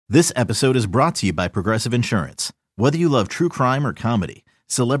This episode is brought to you by Progressive Insurance. Whether you love true crime or comedy,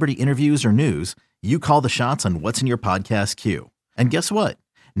 celebrity interviews or news, you call the shots on what's in your podcast queue. And guess what?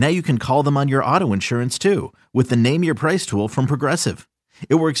 Now you can call them on your auto insurance too with the Name Your Price tool from Progressive.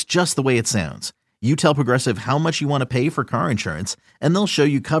 It works just the way it sounds. You tell Progressive how much you want to pay for car insurance, and they'll show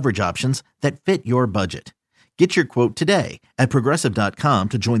you coverage options that fit your budget. Get your quote today at Progressive.com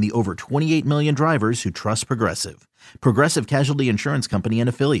to join the over 28 million drivers who trust Progressive. Progressive Casualty Insurance Company and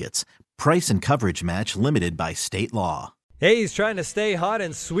Affiliates. Price and coverage match limited by state law. Hayes trying to stay hot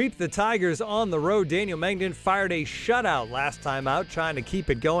and sweep the Tigers on the road. Daniel Mengden fired a shutout last time out, trying to keep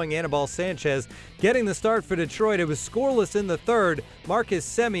it going. Anibal Sanchez getting the start for Detroit. It was scoreless in the third. Marcus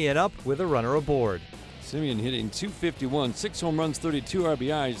Semien up with a runner aboard. Semien hitting .251, 6 home runs, 32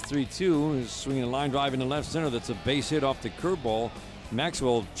 RBIs, 3-2. Is swinging a line drive into left center. That's a base hit off the curveball.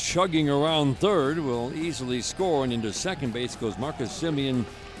 Maxwell chugging around third will easily score, and into second base goes Marcus Semien.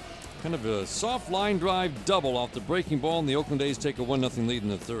 Kind of a soft line drive double off the breaking ball, and the Oakland A's take a 1-0 lead in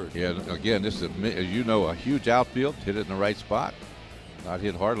the third. Yeah, again, this is, as you know, a huge outfield. Hit it in the right spot. Not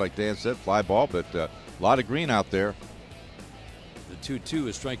hit hard like Dan said, fly ball, but a lot of green out there. The 2-2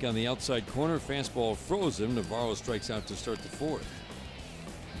 is strike on the outside corner. Fastball froze him. Navarro strikes out to start the fourth.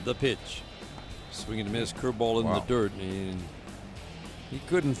 The pitch. Swing and a miss. Curveball in the dirt. And he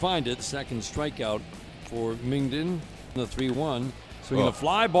couldn't find it. Second strikeout for Mengden. The 3-1. Swinging a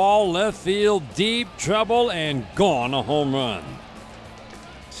fly ball. Left field. Deep trouble. And gone. A home run.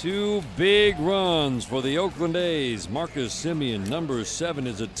 Two big runs for the Oakland A's. Marcus Semien, number 7,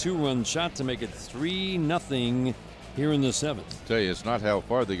 is a 2-run shot to make it 3-0. Here in the 7th. I tell you, it's not how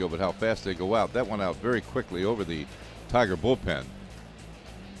far they go, but how fast they go out. That went out very quickly over the Tiger bullpen.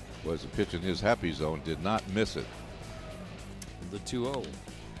 Was a pitch in his happy zone, did not miss it. The 2-0.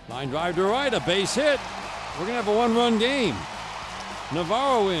 Line drive to right, a base hit. We're going to have a 1-run game.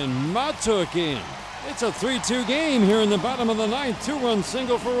 Navarro in, Matuk in. It's a 3-2 game here in the bottom of the 9th. 2-run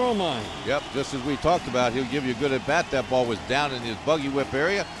single for Romine. Yep, just as we talked about, he'll give you a good at bat. That ball was down in his buggy whip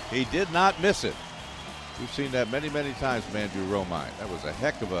area. He did not miss it. We've seen that many, many times from Andrew Romine. That was a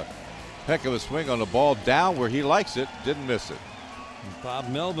heck of a swing on the ball down where he likes it. Didn't miss it. Bob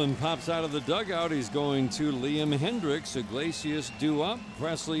Melvin pops out of the dugout. He's going to Liam Hendricks. Iglesias due up.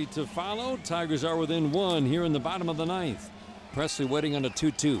 Presley to follow. Tigers are within 1 here in the bottom of the 9th. Presley waiting on a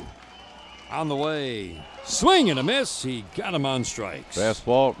 2-2. On the way. Swing and a miss. He got him on strikes.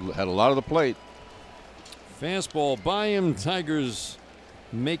 Fastball had a lot of the plate. Fastball by him. Tigers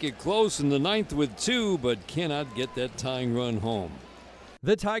make it close in the 9th with 2, but cannot get that tying run home.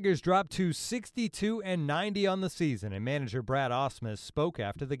 The Tigers dropped to 62-90 on the season, and manager Brad Ausmus spoke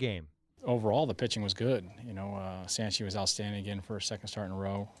after the game. Overall, the pitching was good. You know, Sanchi was outstanding again for a second start in a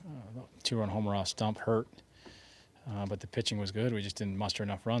row. 2-run homer off stump hurt, but the pitching was good. We just didn't muster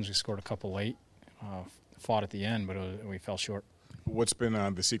enough runs. We scored a couple late, fought at the end, but we fell short. What's been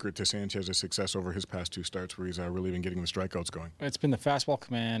the secret to Sanchez's success over his past 2 starts where he's really been getting the strikeouts going? It's been the fastball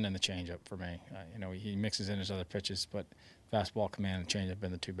command and the changeup for me. You know, he mixes in his other pitches, but fastball command and changeup have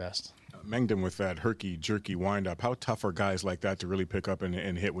been the 2 best. Mengden with that herky-jerky windup, how tough are guys like that to really pick up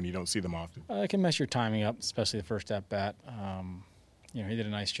and hit when you don't see them often? It can mess your timing up, especially the first at-bat. You know, he did a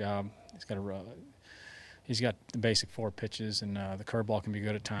nice job. He's got the basic 4 pitches, and the curveball can be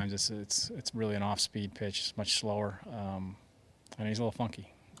good at times. It's really an off-speed pitch. It's much slower. And he's a little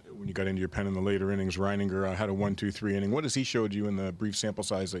funky. When you got into your pen in the later innings, Reininger had a 1-2-3 inning. What has he showed you in the brief sample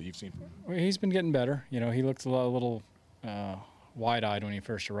size that you've seen from him? Well, he's been getting better. You know, he looked a little wide-eyed when he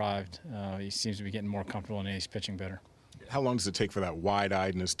first arrived. He seems to be getting more comfortable, and he's pitching better. How long does it take for that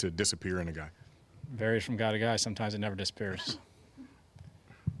wide-eyedness to disappear in a guy? Varies from guy to guy. Sometimes it never disappears.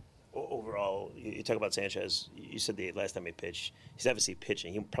 Overall, you talk about Sanchez. You said the last time he pitched, he's obviously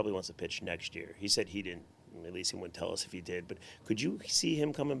pitching. He probably wants to pitch next year. He said he didn't. At least he wouldn't tell us if he did. But could you see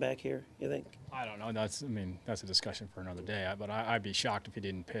him coming back here, you think? I don't know. That's a discussion for another day. But I'd be shocked if he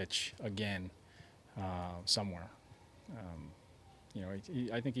didn't pitch again somewhere. You know,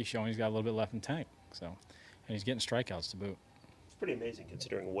 I think he's showing he's got a little bit left in the tank. So, and he's getting strikeouts to boot. It's pretty amazing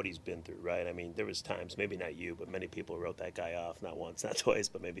considering what he's been through, right? I mean, there was times, maybe not you, but many people wrote that guy off, not once, not twice,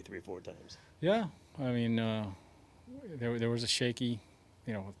 but maybe 3 or 4 times. Yeah. I mean, there was a shaky,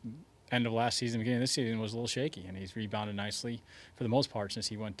 you know, end of last season, beginning of this season was a little shaky, and he's rebounded nicely for the most part since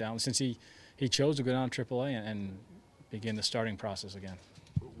he went down, since he chose to go down to AAA and begin the starting process again.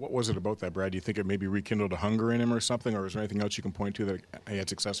 What was it about that, Brad? Do you think it maybe rekindled a hunger in him or something, or is there anything else you can point to that he had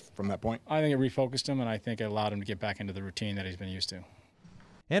success from that point? I think it refocused him, and I think it allowed him to get back into the routine that he's been used to.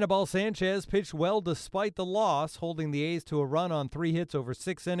 Anibal Sanchez pitched well despite the loss, holding the A's to a run on 3 hits over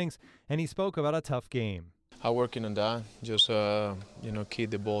 6 innings, and he spoke about a tough game. I'm working on that. Just keep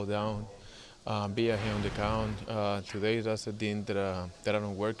the ball down, be ahead on the count. Today that's the thing that I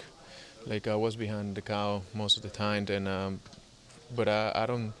don't work. Like I was behind the count most of the time, and but I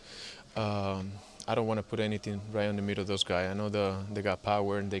don't. I don't want to put anything right in the middle of those guys. I know they got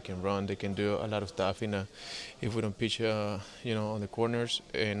power and they can run, they can do a lot of stuff. If we don't pitch, on the corners,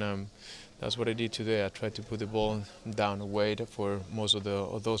 and that's what I did today. I tried to put the ball down away for most of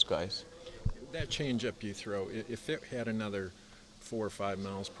those guys. That changeup you throw, if it had another 4 or 5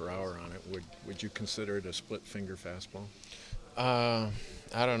 miles per hour on it, would you consider it a split finger fastball? I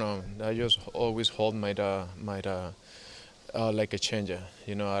don't know. I just always hold my like a changer.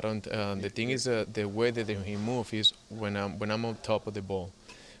 I don't. The thing is, the way that he moves is when I'm on top of the ball.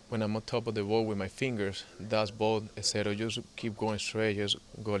 When I'm on top of the ball with my fingers, that's ball. Instead of just keep going straight, just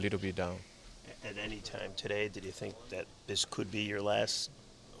go a little bit down. At any time today, did you think that this could be your last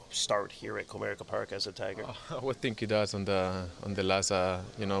start here at Comerica Park as a Tiger? I would think it does on the last,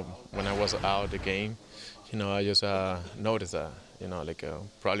 when I was out of the game. I just noticed that.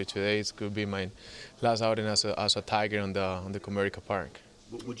 Probably today it could be my last outing as a Tiger on the Comerica Park.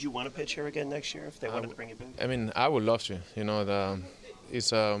 Would you want to pitch here again next year if they wanted to bring you back? I mean, I would love to.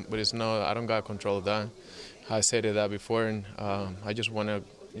 But it's no. I don't got control of that. I said that before, and I just want to,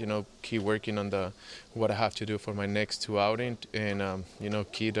 keep working on what I have to do for my next 2 outings, and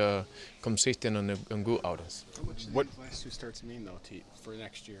keep consistent on good outings. How much do these last 2 starts mean though, Tete, for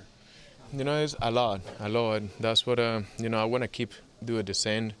next year? It's a lot. That's what I want to keep doing the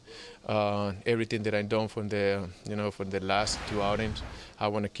same. Everything that I done from the last 2 outings, I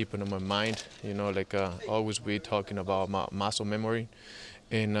want to keep it on my mind. Always be talking about my muscle memory,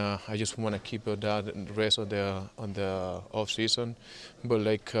 and I just want to keep that the rest of on the off season. But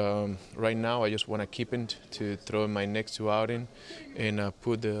right now, I just want to keep it to throw in my next 2 outings, and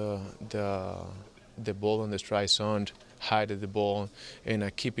put the ball on the strike zone, hide the ball,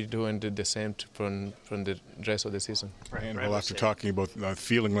 and keep it doing the same from the rest of the season. And well, after talking about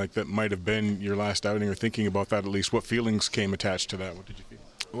feeling like that might have been your last outing, or thinking about that at least, what feelings came attached to that? What did you feel?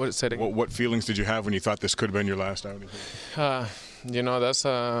 What feelings did you have when you thought this could have been your last outing? That's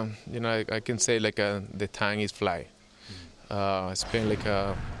I can say the time is fly. I spent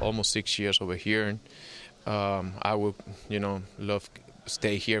almost 6 years over here. I would love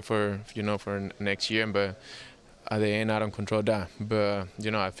stay here for next year, but at the end, I don't control that. But,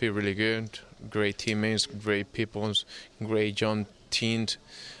 I feel really good. Great teammates, great people, great young teams.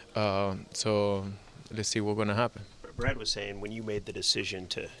 So let's see what's going to happen. Brad was saying when you made the decision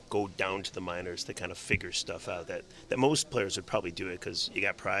to go down to the minors to kind of figure stuff out, that most players would probably do it because you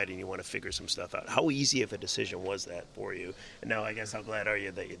got pride and you want to figure some stuff out. How easy of a decision was that for you? And now I guess how glad are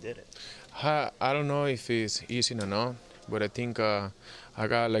you that you did it? I don't know if it's easy or not, but I think I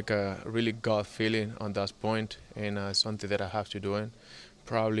got a really gut feeling on that point, and something that I have to do.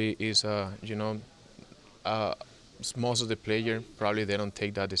 Probably is, most of the players, probably they don't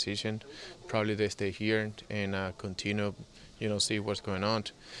take that decision. Probably they stay here and continue, see what's going on.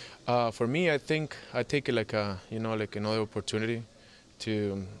 For me, I think I take it like another opportunity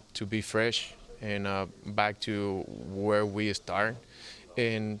to be fresh and back to where we start,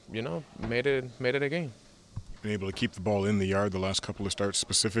 and made it again. Been able to keep the ball in the yard the last couple of starts.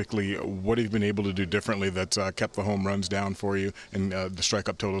 Specifically, what have you been able to do differently that's kept the home runs down for you, and the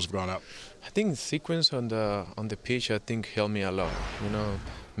strikeout totals have gone up? I think the sequence on the pitch, I think, helped me a lot.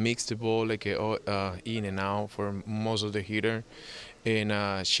 Mix the ball in and out for most of the hitter,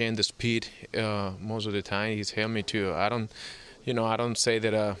 and change the speed most of the time. He's helped me too. I don't say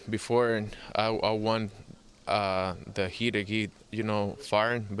that before I want the hitter get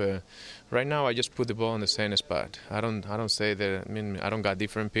far, but right now I just put the ball in the same spot. I don't say that. I mean, I don't got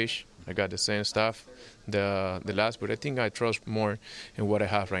different pitch. I got the same stuff, the last, but I think I trust more in what I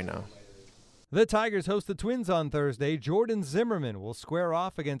have right now. The Tigers host the Twins on Thursday. Jordan Zimmermann will square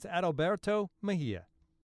off against Adalberto Mejia.